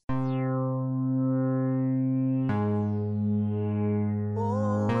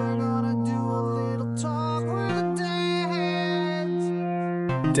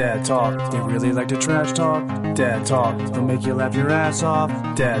Dad talk, they really like to trash talk. Dad talk, they'll make you laugh your ass off.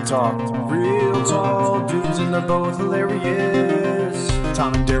 Dad talk, real tall dudes and they're both hilarious.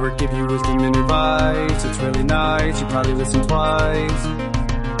 Tom and Derek give you wisdom and advice. It's really nice, you probably listen twice.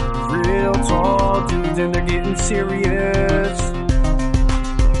 Real tall dudes and they're getting serious.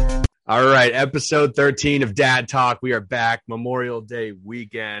 All right, episode 13 of Dad Talk. We are back. Memorial Day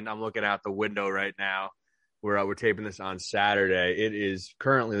weekend. I'm looking out the window right now. We're taping this on Saturday. It is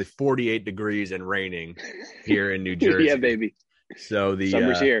currently 48 degrees and raining here in New Jersey. Yeah, baby. So the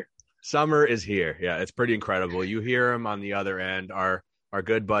summer's here. Summer is here. Yeah, it's pretty incredible. You hear him on the other end. Our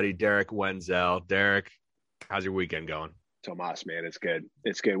good buddy Derek Wenzel. Derek, how's your weekend going? Tomas, man, it's good.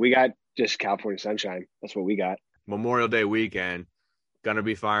 It's good. We got just California sunshine. That's what we got. Memorial Day weekend. Gonna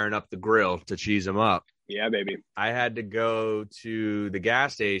be firing up the grill to cheese them up. Yeah, baby. I had to go to the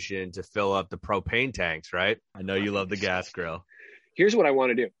gas station to fill up the propane tanks, right? I know you love the gas grill. Here's what I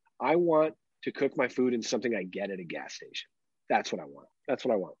want to do. I want to cook my food in something I get at a gas station. That's what I want.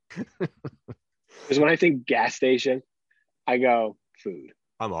 Because when I think gas station, I go food.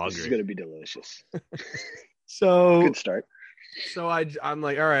 I'm hungry. This is going to be delicious. So good start. So I'm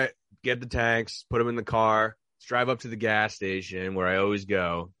like, all right, get the tanks, put them in the car. Let's drive up to the gas station where I always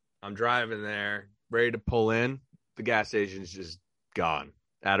go. I'm driving there, ready to pull in. The gas station's just gone,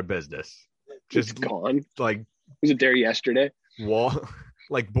 out of business. Just gone. Like, was it there yesterday?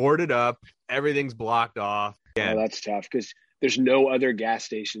 Like boarded up. Everything's blocked off. Yeah, that's tough because there's no other gas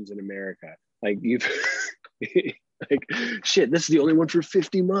stations in America. Like you've, like shit. This is the only one for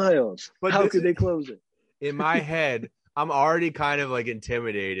 50 miles. But how could they close it? In my head, I'm already kind of like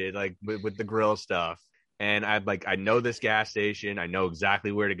intimidated, like with the grill stuff. And I know this gas station. I know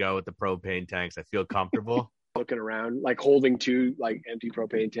exactly where to go with the propane tanks. I feel comfortable. Looking around, like holding two like empty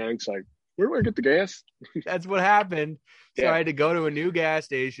propane tanks. Like, where do I get the gas? That's what happened. So Yeah. I had to go to a new gas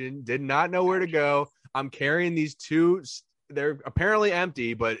station. Did not know where to go. I'm carrying these two. They're apparently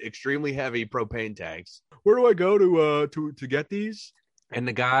empty, but extremely heavy propane tanks. Where do I go to get these? And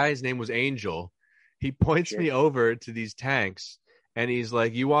the guy's name was Angel. He points me over to these tanks, and he's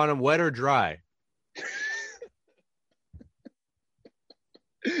like, "You want them wet or dry?"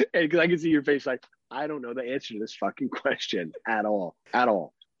 And because I can see your face like, I don't know the answer to this fucking question at all.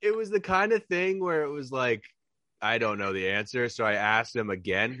 It was the kind of thing where it was like, I don't know the answer. So I asked him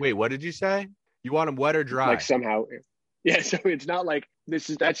again, wait, what did you say? You want them wet or dry? Like somehow. Yeah, so it's not like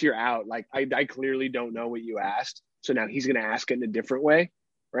that's your out. Like I clearly don't know what you asked. So now he's going to ask it in a different way,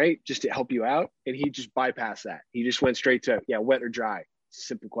 right? Just to help you out. And he just bypassed that. He just went straight to, wet or dry.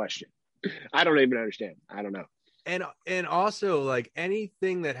 Simple question. I don't even understand. I don't know. And also, like,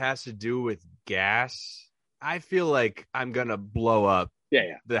 anything that has to do with gas, I feel like I'm going to blow up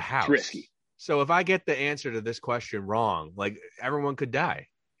the house. It's risky. So if I get the answer to this question wrong, like, everyone could die.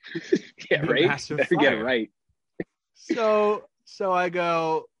 Yeah, right? Better get it right. So I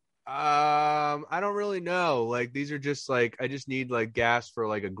go, I don't really know. Like, these are just, like, I just need, like, gas for,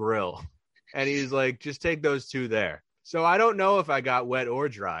 like, a grill. And he's like, just take those two there. So I don't know if I got wet or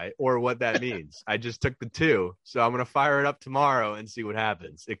dry or what that means. I just took the two. So I'm going to fire it up tomorrow and see what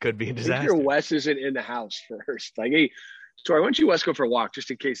happens. It could be a disaster. Make sure Wes isn't in the house first. Like, hey, sorry, why don't you, Wes, go for a walk just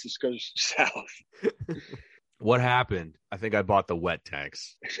in case this goes south? What happened? I think I bought the wet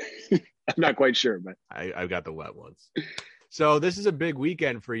tanks. I'm not quite sure, but I got the wet ones. So this is a big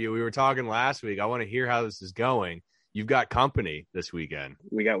weekend for you. We were talking last week. I want to hear how this is going. You've got company this weekend.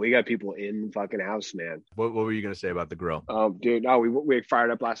 We got people in the fucking house, man. What were you going to say about the grill? Dude, we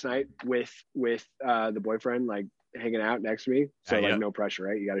fired up last night with the boyfriend, like hanging out next to me. So no pressure,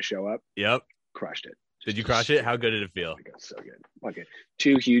 right? You got to show up. Yep. Crushed it. Did you crush it? How good did it feel? Oh, so good. Okay.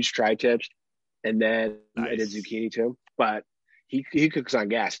 2 huge tri-tips, and then Nice. I did zucchini too. But he cooks on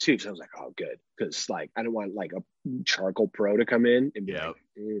gas too, so I was like, oh, good, because like I don't want like a charcoal pro to come in and be like,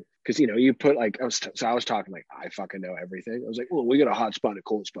 because you put like I was talking like I fucking know everything. I was like, well, we got a hot spot and a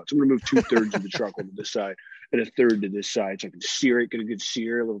cold spot, so I'm gonna move 2/3 of the charcoal to this side and 1/3 to this side, so I can sear it, get a good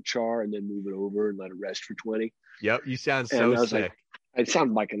sear, a little char, and then move it over and let it rest for 20. Yep, you sound so sick. Like, I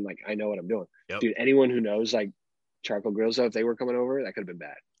sound like I know what I'm doing. Yep. Dude, anyone who knows like charcoal grills, though, if they were coming over, that could have been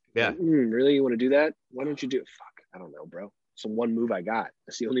bad. Yeah. Like, really? You want to do that? Why don't you do it? Fuck, I don't know, bro. It's the one move I got.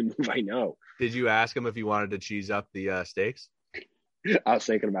 That's the only move I know. Did you ask him if he wanted to cheese up the steaks? I was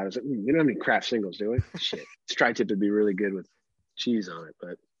thinking about it. I was like, we don't have any craft singles, do we? Shit. This tri-tip would be really good with cheese on it,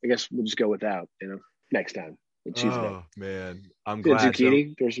 but I guess we'll just go without, next time. Oh, man. I'm Good glad.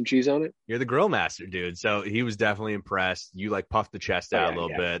 zucchini, throw some cheese on it. You're the grill master, dude. So he was definitely impressed. You like puffed the chest out a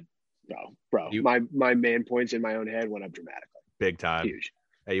little bit. Bro. My man points in my own head went up dramatically. Big time. Huge.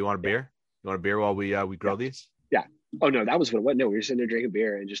 Hey, you want a beer? You want a beer while we grill these? Yeah. Oh no, that was what it was. No, we were sitting there drinking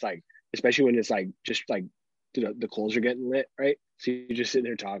beer and just like, especially when it's like just like the coals are getting lit, right? So you're just sitting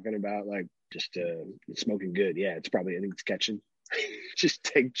there talking about like just smoking good. Yeah, it's probably, I think it's catching. Just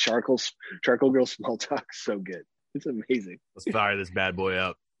take charcoal girl small talk. So good. It's amazing. Let's fire this bad boy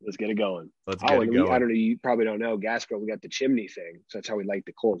up. Let's get it going. Let's get it going. I don't know. You probably don't know. Gas Grill, we got the chimney thing. So that's how we light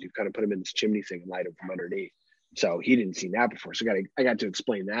the coals. You kind of put them in this chimney thing and light them from underneath. So he didn't see that before. So I got to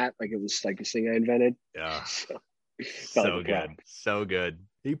explain that. Like it was like this thing I invented. Yeah. So so good. So good.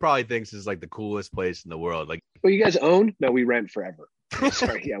 He probably thinks it's like the coolest place in the world. Like, well, you guys own? No, we rent forever.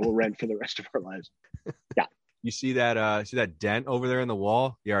 Sorry. Yeah, we'll rent for the rest of our lives. Yeah. You see that dent over there in the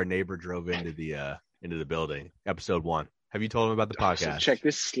wall? Yeah, our neighbor drove into the building. Episode 1. Have you told him about the podcast? So check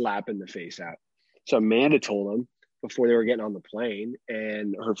this slap in the face out. So Amanda told him before they were getting on the plane,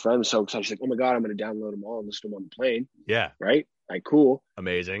 and her friend was so excited. She's like, "Oh my god, I'm going to download them all and listen to them on the plane." Yeah. Right. Like, cool.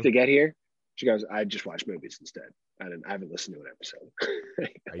 Amazing. To get here, she goes, "I just watch movies instead. I haven't listened to an episode."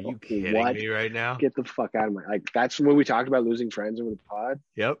 Are you kidding me right now? Get the fuck out of my, like, that's when we talked about losing friends over the pod.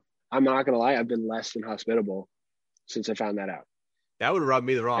 Yep. I'm not gonna lie, I've been less than hospitable since I found that out. That would rub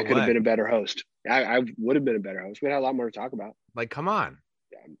me the wrong way. I could have been a better host. I would have been a better host. We had a lot more to talk about. Like, come on.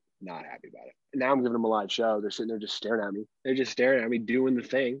 Yeah, I'm not happy about it. Now I'm giving them a live show. They're sitting there just staring at me. They're just staring at me doing the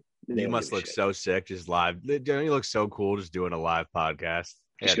thing. You must look so sick just live. Don't you look so cool just doing a live podcast?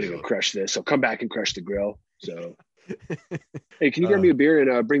 I'm just gonna go crush this. So come back and crush the grill. So hey, can you grab me a beer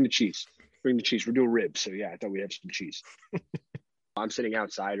and bring the cheese? Bring the cheese. We're doing ribs. So yeah, I thought we'd have some cheese. I'm sitting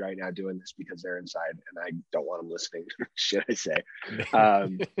outside right now doing this because they're inside and I don't want them listening. Shit, I say.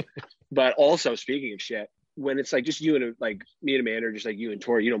 But also, speaking of shit, when it's like just you and like me and Amanda, or just like you and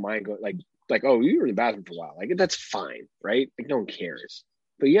Tori, you don't mind going like, oh, you were in the bathroom for a while. Like, that's fine, right? Like, no one cares.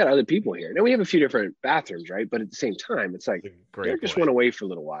 But you got other people here. Now we have a few different bathrooms, right? But at the same time, it's like they just went away for a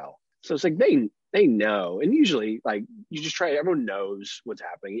little while. So it's like they know. And usually, like, you just try, everyone knows what's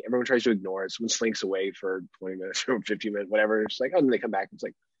happening. Everyone tries to ignore it. Someone slinks away for 20 minutes or 15 minutes, whatever. It's like, oh, and then they come back. It's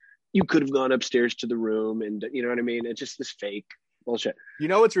like, you could have gone upstairs to the room. And you know what I mean? It's just this fake bullshit. You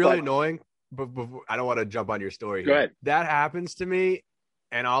know what's really annoying? But I don't want to jump on your story here. Go ahead. That happens to me,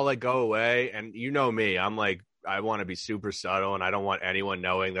 and I'll like go away. And you know me. I'm like, I want to be super subtle, and I don't want anyone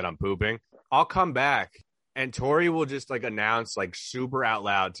knowing that I'm pooping. I'll come back, and Tori will just like announce like super out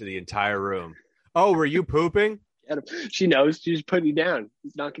loud to the entire room, "Oh, were you pooping?" She knows. She's putting you down,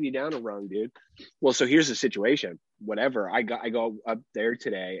 knocking you down wrong, dude. Well, so here's the situation. Whatever, I go up there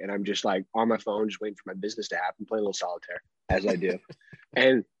today, and I'm just like on my phone, just waiting for my business to happen, playing a little solitaire as I do,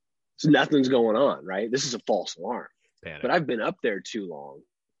 and so nothing's going on. Right? This is a false alarm. Panic. But I've been up there too long,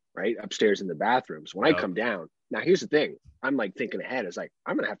 right? Upstairs in the bathrooms. When I come down, now here's the thing. I'm like thinking ahead. It's like,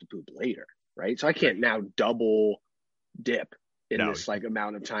 I'm going to have to poop later, right? So I can't now double dip in this like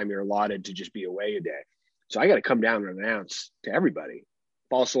amount of time you're allotted to just be away a day. So I got to come down and announce to everybody,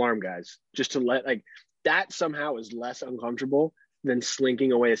 false alarm, guys, just to let, like, that somehow is less uncomfortable than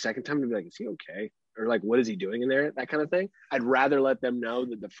slinking away a second time to be like, is he okay? Or like, what is he doing in there? That kind of thing. I'd rather let them know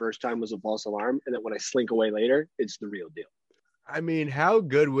that the first time was a false alarm and that when I slink away later, it's the real deal. I mean, how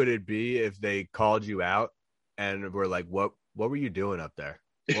good would it be if they called you out and were like, what were you doing up there?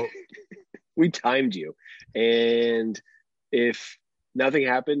 We timed you. And if nothing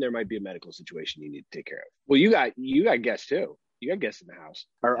happened, there might be a medical situation you need to take care of. Well, you got guests too. You got guests in the house.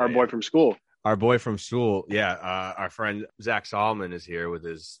 Our boy from school. Our boy from school. Yeah. Our friend Zach Solomon is here with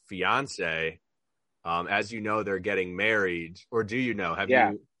his fiance. As you know, they're getting married, or do you know?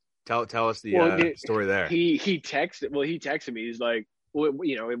 You tell us the story there? He texted me. He's like, well,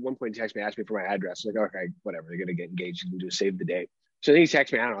 you know, at one point he texted me, asked me for my address. I'm like, okay, whatever. They're gonna get engaged and do save the date. So then he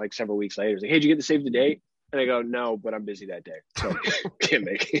texted me, I don't know, like several weeks later. He's like, hey, did you get the save the date? And I go, no, but I'm busy that day, so can't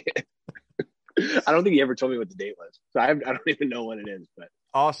make it. I don't think he ever told me what the date was, so I don't even know what it is. But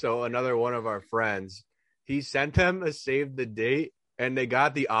also, another one of our friends, he sent them a save the date. And they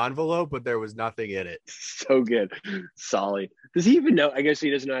got the envelope, but there was nothing in it. So good. Solid. Does he even know? I guess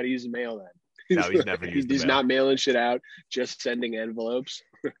he doesn't know how to use the mail then. No, he's never used He's not mailing shit out, just sending envelopes.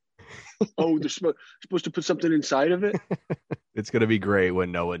 Oh, they're supposed to put something inside of it? It's going to be great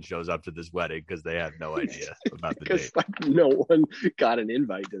when no one shows up to this wedding because they have no idea about the date. Like, no one got an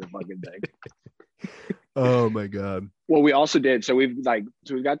invite to the fucking thing. Oh, my God. Well, we also did. So we've got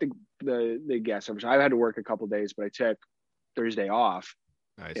the guest. So I had to work a couple of days, but I took Thursday off.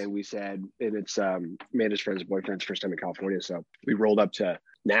 Nice. And we said, and it's Amanda's friend's boyfriend's first time in California. So we rolled up to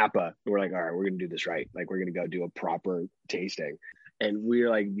Napa and we're like, all right, we're going to do this right. Like, we're going to go do a proper tasting. And we're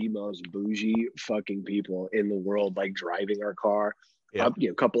like the most bougie fucking people in the world, like driving our car up,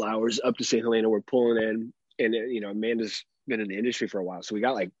 a couple hours up to St. Helena. We're pulling in and, Amanda's been in the industry for a while. So we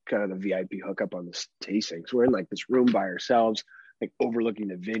got like kind of the VIP hookup on this tasting. So we're in like this room by ourselves, like overlooking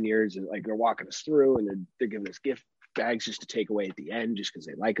the vineyards, and like they're walking us through, and they're giving us gift bags just to take away at the end, just because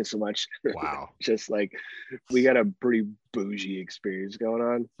they like us so much. Wow. Just like we got a pretty bougie experience going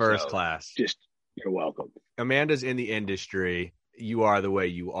on. First class. Just you're welcome. Amanda's in the industry. You are the way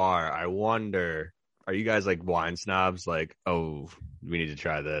you are. I wonder, are you guys like wine snobs? Like, oh, we need to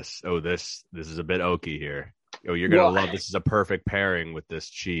try this. Oh, this is a bit oaky here. Oh, you're gonna love this. Is a perfect pairing with this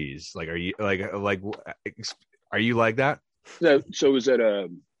cheese. Like, are you like are you like that? So is that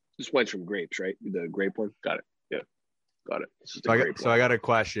this wine's from grapes, right? The grape one. Got it. Yeah, got it. So I got a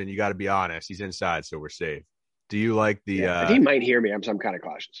question. You got to be honest. He's inside, so we're safe. Do you like the? Yeah, he might hear me. I'm kind of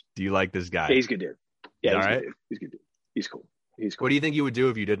cautious. Do you like this guy? Yeah, he's a good dude. Yeah, he's all right. He's good dude. He's cool. What do you think you would do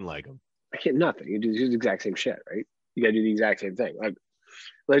if you didn't like him? I can't nothing. You do the exact same shit, right? You gotta do the exact same thing. Like,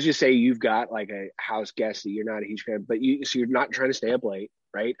 let's just say you've got like a house guest that you're not a huge fan, but you're not trying to stay up late,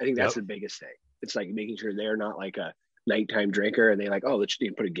 right? I think that's the biggest thing. It's like making sure they're not like a nighttime drinker and they like, oh, let's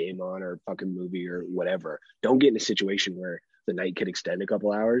put a game on or a fucking movie or whatever. Don't get in a situation where the night could extend a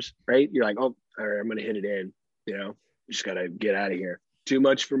couple hours, right? You're like, oh, all right, I'm gonna hit it in. You know, just gotta get out of here. Too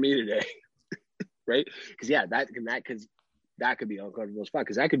much for me today, right? Because that could be uncomfortable as fuck.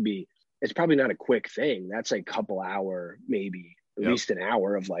 Because that could be. It's probably not a quick thing. That's like a couple hour, maybe at least an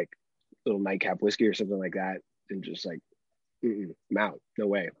hour of like little nightcap whiskey or something like that. And just like, I'm out. No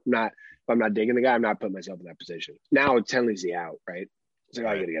way. If I'm not digging the guy, I'm not putting myself in that position. Now Tenley's the out, right? It's like,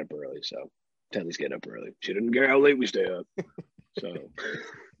 I got to get up early. So Tenley's getting up early. She didn't care how late we stay up. So.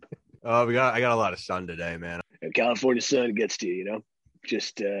 I got a lot of sun today, man. California sun gets to you,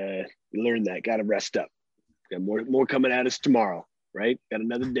 just learn that. Got to rest up. Got more coming at us tomorrow. Right? Got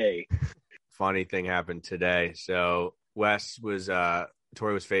another day. Funny thing happened today. So Tori was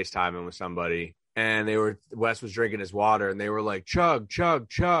FaceTiming with somebody and Wes was drinking his water and they were like, chug, chug,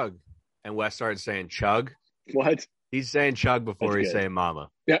 chug. And Wes started saying chug. What? He's saying chug before he's saying mama.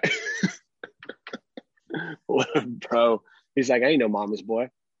 Yeah. Bro. He's like, I ain't no mama's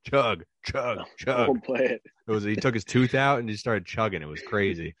boy. Chug, chug, chug. I won't play it. He took his tooth out and just started chugging. It was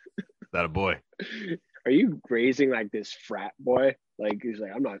crazy. That a boy. Are you grazing like this frat boy? Like he's like,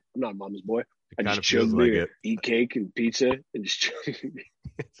 I'm not mama's boy. I just chug beer, eat cake and pizza, and just.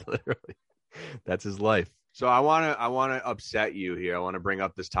 It's literally that's his life. So I wanna upset you here. I want to bring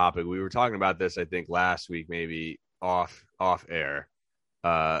up this topic. We were talking about this, I think, last week, maybe off air.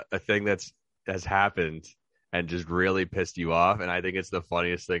 A thing has happened and just really pissed you off, and I think it's the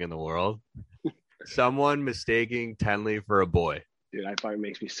funniest thing in the world. Someone mistaking Tenley for a boy. Dude, I find it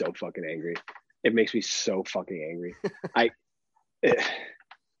makes me so fucking angry. It makes me so fucking angry.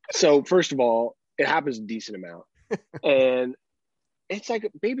 So first of all, it happens a decent amount, and it's like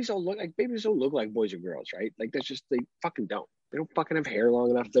babies don't look like boys or girls, right? Like that's just they fucking don't. They don't fucking have hair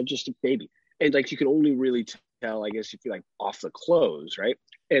long enough. They're just a baby, and like you can only really tell, I guess, if you're like off the clothes, right?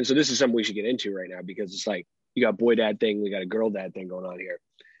 And so this is something we should get into right now because it's like you got boy dad thing, we got a girl dad thing going on here,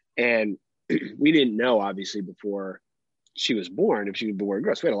 and we didn't know obviously before she was born if she would be born a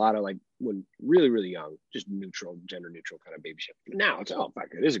girl. So we had a lot of like when really, really young, just gender neutral kind of baby shit. Now it's fuck,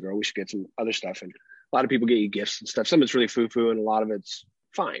 it is a girl. We should get some other stuff. And a lot of people get you gifts and stuff. Some of it's really foo-foo and a lot of it's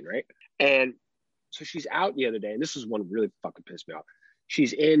fine, right? And so she's out the other day, and this is one really fucking pissed me off.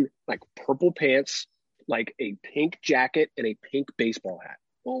 She's in like purple pants, like a pink jacket and a pink baseball hat.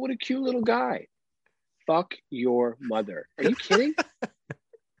 Oh, what a cute little guy. Fuck your mother. Are you kidding?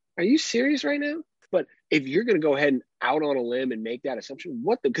 Are you serious right now? But if you're going to go ahead and out on a limb and make that assumption,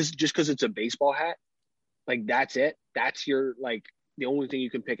 just because it's a baseball hat, like that's it. That's your, like, the only thing you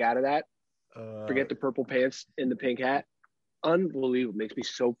can pick out of that. Forget the purple pants and the pink hat. Unbelievable. Makes me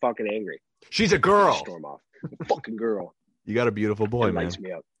so fucking angry. She's a girl. Storm off. Fucking girl. You got a beautiful boy, man. Lights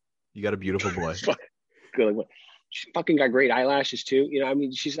me up. You got a beautiful boy. Good. She fucking got great eyelashes too. I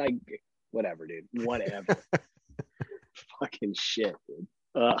mean, she's like, whatever, dude. Whatever. Fucking shit, dude.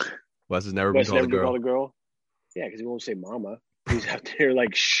 Ugh. Wes has never been called a girl. Yeah, because he won't say mama. He's out there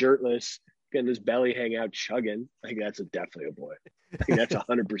like shirtless, getting his belly hang out, chugging. I think that's definitely a boy. I think that's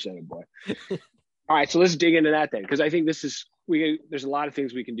 100% a boy. All right, so let's dig into that then, because I think there's a lot of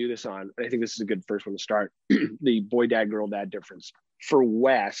things we can do this on. And I think this is a good first one to start. The boy dad, girl dad difference. For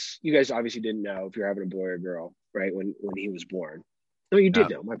Wes, you guys obviously didn't know if you're having a boy or girl, right? When he was born. No, you did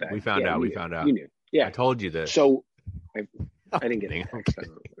know. My bad. We found out. You knew. Yeah. I told you this. So I didn't get it.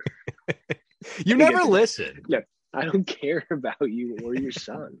 You never listen. No, I don't care about you or your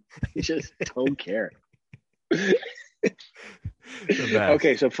son. You just don't care.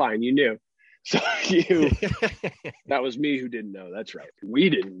 Okay, so fine. You knew. So that was me who didn't know. That's right. We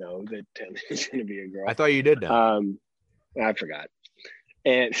didn't know that Tenley was going to be a girl. I thought you did know. I forgot.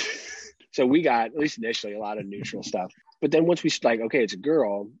 And so we got, at least initially, a lot of neutral stuff. But then once we like, okay, it's a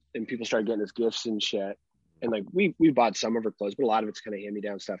girl, and people started getting us gifts and shit. And like we bought some of her clothes, but a lot of it's kind of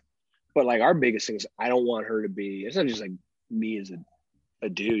hand-me-down stuff. But like our biggest thing is I don't want her to be, it's not just like me as a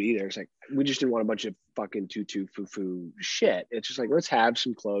dude either. It's like we just didn't want a bunch of fucking tutu foo shit. It's just like, let's have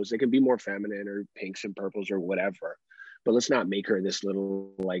some clothes. They can be more feminine or pinks and purples or whatever. But let's not make her this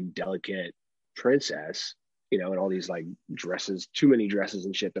little like delicate princess, you know, and all these like dresses, too many dresses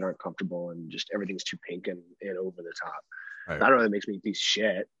and shit that aren't comfortable, and just everything's too pink and over the top. Right. I don't know, that makes me a piece of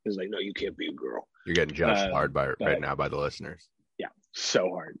shit. It's like, no, you can't be a girl. You're getting judged hard right now by the listeners. Yeah, so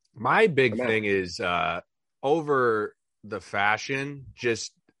hard. My big thing is over the fashion,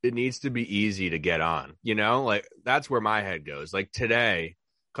 just it needs to be easy to get on, you know, like that's where my head goes. Like today,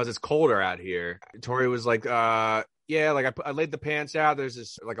 because it's colder out here, Tori was like, yeah, like I laid the pants out. There's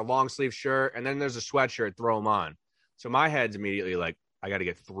this like a long sleeve shirt, and then there's a sweatshirt. Throw them on. So my head's immediately like, I got to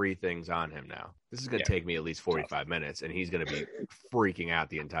get 3 things on him now. This is going to take me at least 45 minutes, and he's going to be freaking out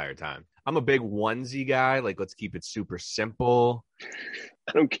the entire time. I'm a big onesie guy. Like, let's keep it super simple.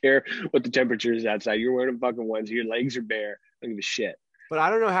 I don't care what the temperature is outside. You're wearing a fucking onesie. Your legs are bare. I don't give a shit. But I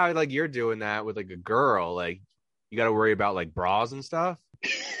don't know how like you're doing that with like a girl. Like, you got to worry about like bras and stuff.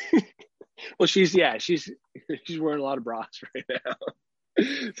 Well, she's wearing a lot of bras right now.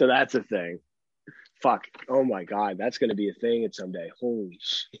 So that's a thing. Fuck. Oh my God. That's going to be a thing at someday. Holy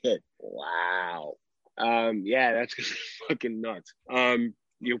shit. Wow. Yeah, that's gonna be fucking nuts.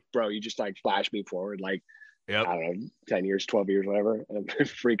 You just like flash me forward like, yep. I don't know, 10 years, 12 years, whatever. I'm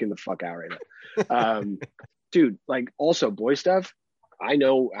freaking the fuck out right now. Dude, like also boy stuff. I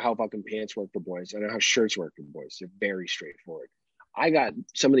know how fucking pants work for boys. I know how shirts work for boys. They're very straightforward. I got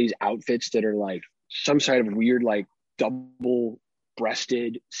some of these outfits that are like some sort of weird, like double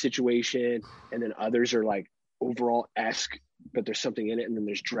breasted situation, and then others are like overall-esque, but there's something in it. And then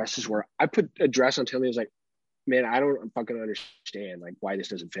there's dresses where I put a dress on Tilly. I was like, man, I don't fucking understand like why this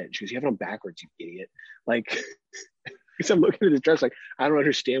doesn't fit. She goes, you have it on backwards, you idiot. Like, because I'm looking at this dress like, I don't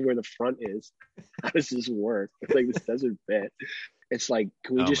understand where the front is. How does this work? It's like, this doesn't fit. It's like,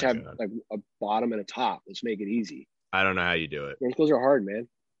 can we just have like a bottom and a top? Let's make it easy. I don't know how you do it. Those clothes are hard, man.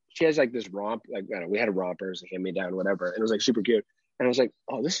 She has like this romp, like I don't know, we had a romper, it was a hand-me-down, whatever, and it was like super cute. And I was like,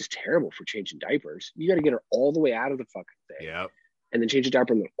 oh, this is terrible for changing diapers. You got to get her all the way out of the fucking thing. Yep. And then change the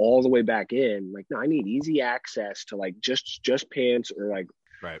diaper and then all the way back in. Like, no, I need easy access to like just pants or like,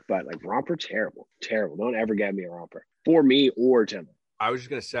 right. But like romper, terrible. Don't ever get me a romper for me or Tim. I was just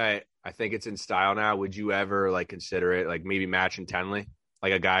going to say, I think it's in style now. Would you ever like consider it like maybe matching Tenley?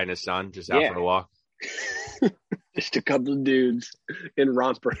 Like a guy and his son just out for a walk? Just a couple of dudes in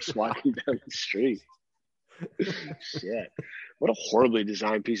rompers walking down the street. Shit. What a horribly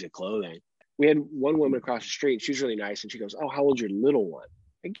designed piece of clothing. We had one woman across the street, and she was really nice, and she goes, oh, how old's your little one?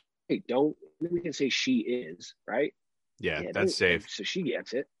 Like, hey, don't, then we can say she is, right? Yeah, that's safe. So she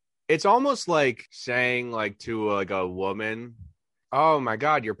gets it. It's almost like saying like to like a woman, oh my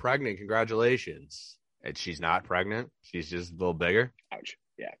God, you're pregnant. Congratulations. And she's not pregnant. She's just a little bigger. Ouch.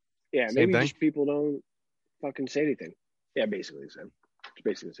 Yeah. Yeah. Same maybe thing? Just people don't fucking say anything. Yeah, basically the same. It's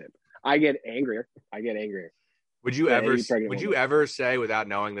basically the same. I get angrier. Would you ever say without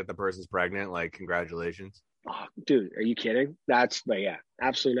knowing that the person's pregnant, like, congratulations? Oh, dude, are you kidding? That's like, yeah,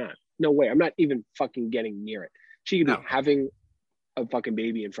 absolutely not. No way. I'm not even fucking getting near it. She could be having a fucking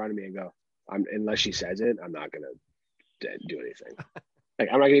baby in front of me and go, unless she says it, I'm not going to do anything. Like,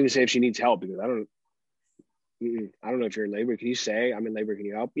 I'm not going to even say if she needs help because I don't know if you're in labor. Can you say I'm in labor? Can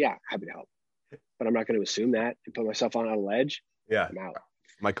you help? Yeah, happy to help. But I'm not going to assume that and put myself on a ledge. Yeah. I'm out.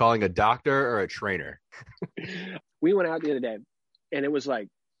 Am I calling a doctor or a trainer? We went out the other day and it was like,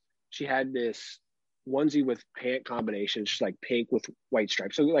 she had this onesie with pant combination, just like pink with white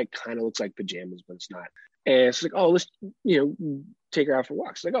stripes. So it like kind of looks like pajamas, but it's not. And it's like, oh, let's, take her out for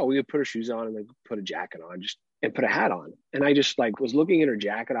walks. Like, oh, we could put her shoes on and like put a jacket on and put a hat on. And I just like was looking at her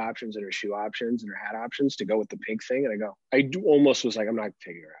jacket options and her shoe options and her hat options to go with the pink thing. And almost was like, I'm not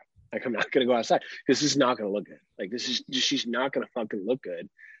taking her out. Like, I'm not going to go outside because this is not going to look good. Like, she's not going to fucking look good.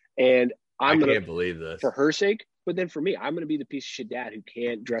 And I can't believe this for her sake. But then for me, I'm going to be the piece of shit dad who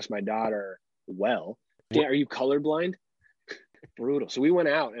can't dress my daughter well. Yeah, are you colorblind? Brutal. So we went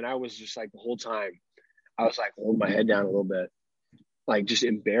out and I was just like the whole time, I was like holding my head down a little bit, like just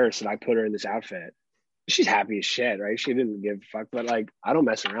embarrassed that I put her in this outfit. She's happy as shit, right? She didn't give a fuck, but like, I don't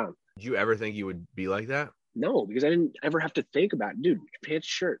mess around. Did you ever think you would be like that? No, because I didn't ever have to think about it. Dude, pants,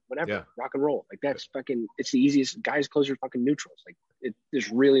 shirt, whatever, rock and roll. Like that's fucking, it's the easiest. Guys' clothes are fucking neutrals. Like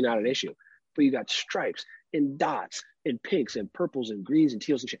there's really not an issue. But you got stripes and dots and pinks and purples and greens and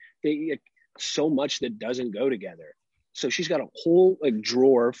teals and shit. So much that doesn't go together. So she's got a whole like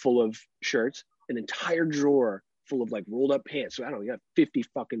drawer full of shirts, an entire drawer full of like rolled up pants. So I don't know, you got 50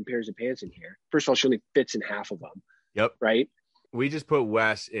 fucking pairs of pants in here. First of all, she only fits in half of them. Yep. Right. We just put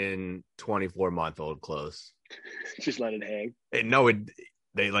Wes in 24-month-old clothes. Just let it hang.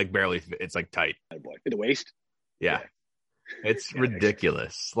 They like barely fit. It's like tight. Oh boy. In the waist. Yeah. It's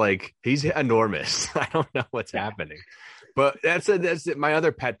ridiculous. Like he's enormous. I don't know what's happening. But that's my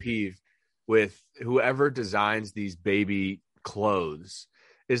other pet peeve with whoever designs these baby clothes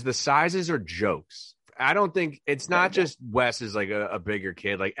is the sizes are jokes. I don't think it's not just Wes is like a bigger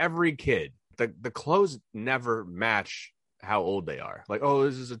kid. Like every kid, the clothes never match how old they are. Like, oh,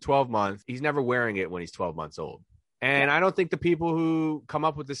 this is a 12-month. He's never wearing it when he's 12 months old. And I don't think the people who come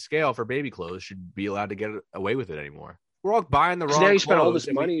up with the scale for baby clothes should be allowed to get away with it anymore. We're all buying the wrong clothes. Now you spend all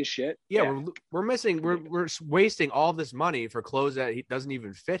this money and shit. Yeah, we're wasting all this money for clothes that he doesn't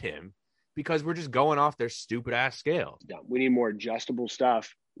even fit him because we're just going off their stupid ass scale. We need more adjustable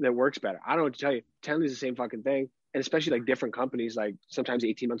stuff that works better. I don't know what to tell you. Tenley's the same fucking thing. And especially like different companies, like sometimes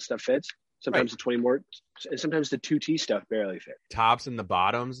 18-month stuff fits, sometimes the 20 more, and sometimes the 2T stuff barely fit. Tops and the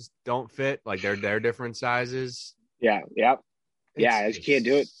bottoms don't fit. Like they're different sizes. Yeah. You can't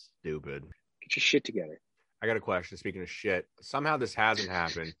do it. Stupid. Get your shit together. I got a question. Speaking of shit, somehow this hasn't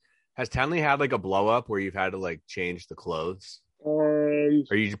happened. Has Tenley had like a blow up where you've had to like change the clothes? Or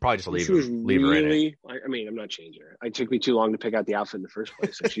you probably just leave her in it? I mean, I'm not changing her. It took me too long to pick out the outfit in the first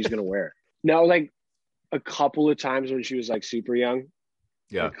place, so she's gonna wear it. No, like a couple of times when she was like super young,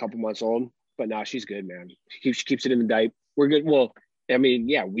 like a couple months old. But now she's good, man. She keeps it in the diaper. We're good. Well, I mean,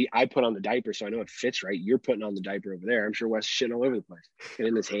 yeah, I put on the diaper, so I know it fits right. You're putting on the diaper over there. I'm sure Wes is shitting all over the place and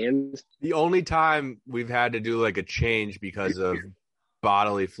in his hands. The only time we've had to do like a change because of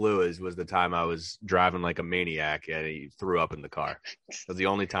bodily fluids was the time I was driving like a maniac and he threw up in the car. That's the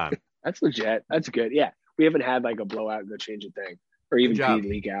only time. That's legit. That's good. Yeah, we haven't had like a blowout and go change a thing or even pee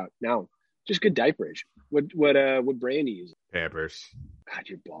leak out. No, just good diaperage. What brand do you use? Pampers. God,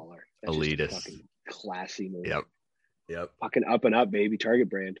 you're baller. That's Elitist. Just a fucking classy move. Yep. Fucking Up and Up, baby. Target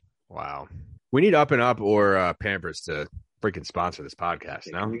brand. Wow. We need Up and Up or Pampers to freaking sponsor this podcast.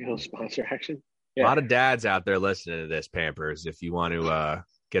 Yeah, no? we got sponsor action. Yeah. A lot of dads out there listening to this, Pampers, if you want to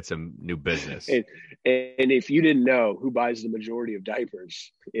get some new business. And if you didn't know who buys the majority of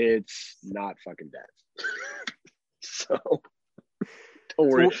diapers, it's not fucking dads. So don't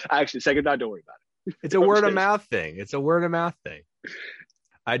worry. Actually, second thought, don't worry about it. It's a word of mouth thing.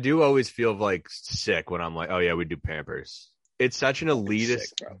 I do always feel like sick when I'm like, oh yeah, we do Pampers. It's such an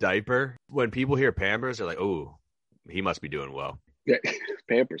elitist diaper. When people hear Pampers, they're like, oh, he must be doing well. Yeah.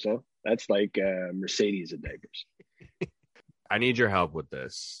 Pampers, huh? That's like Mercedes of diapers. I need your help with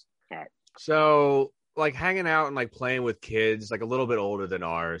this. All right. So like hanging out and like playing with kids, like a little bit older than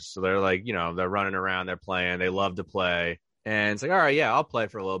ours. So they're like, they're running around, they're playing, they love to play. And it's like, all right, yeah, I'll play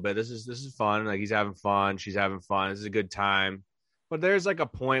for a little bit. This is fun. Like he's having fun. She's having fun. This is a good time. But there's like a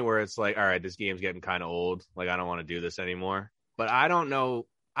point where it's like, all right, this game's getting kind of old. Like, I don't want to do this anymore. But I don't know.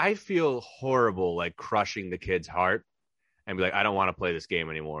 I feel horrible, like crushing the kid's heart and be like, I don't want to play this game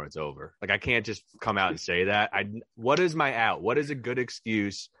anymore. It's over. Like, I can't just come out and say that. What is my out? What is a good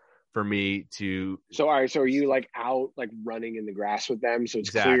excuse for me to? So, all right. So are you like out, like running in the grass with them? So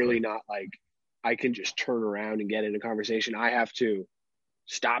it's clearly not like I can just turn around and get in a conversation. I have to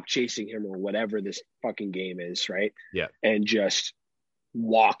stop chasing him or whatever this fucking game is. Right. Yeah. And just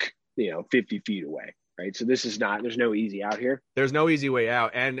walk 50 feet away, right? So there's no easy out here. There's no easy way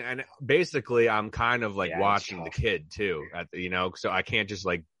out, and basically I'm kind of like watching the kid too so I can't just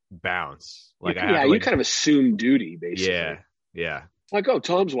like bounce like you kind of assume duty basically. Yeah like, oh,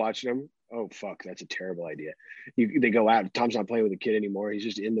 Tom's watching him. Oh fuck, that's a terrible idea. They go out, Tom's not playing with the kid anymore, he's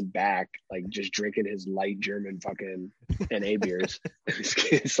just in the back like just drinking his light German fucking NA beers.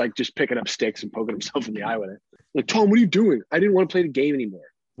 It's like just picking up sticks and poking himself in the eye with it. Like, Tom, what are you doing? I didn't want to play the game anymore.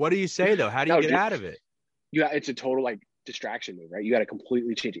 What do you say though? How do you get out of it? It's a total like distraction move, right? You got to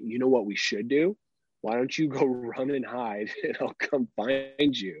completely change it. You know what we should do? Why don't you go run and hide and I'll come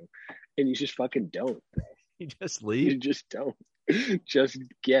find you? And you just fucking don't, bro. You just leave. You just don't. Just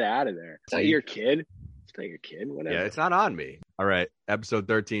get out of there. It's not your kid. It's not your kid. Whatever. Yeah, it's not on me. All right. Episode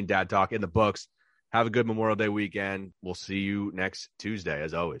 13, Dad Talk in the books. Have a good Memorial Day weekend. We'll see you next Tuesday,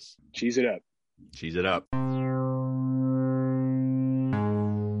 as always. Cheese it up. Cheese it up.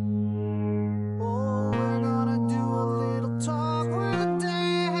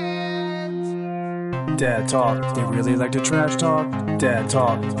 Dad Talk, they really like to trash talk. Dad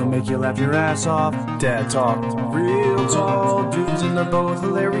Talk, they'll make you laugh your ass off. Dad Talk, real tall dudes and they're both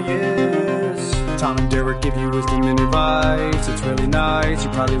hilarious. Tom and Derek give you wisdom and advice. It's really nice, you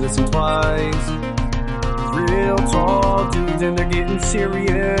probably listen twice. Real talk.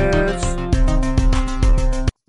 serious.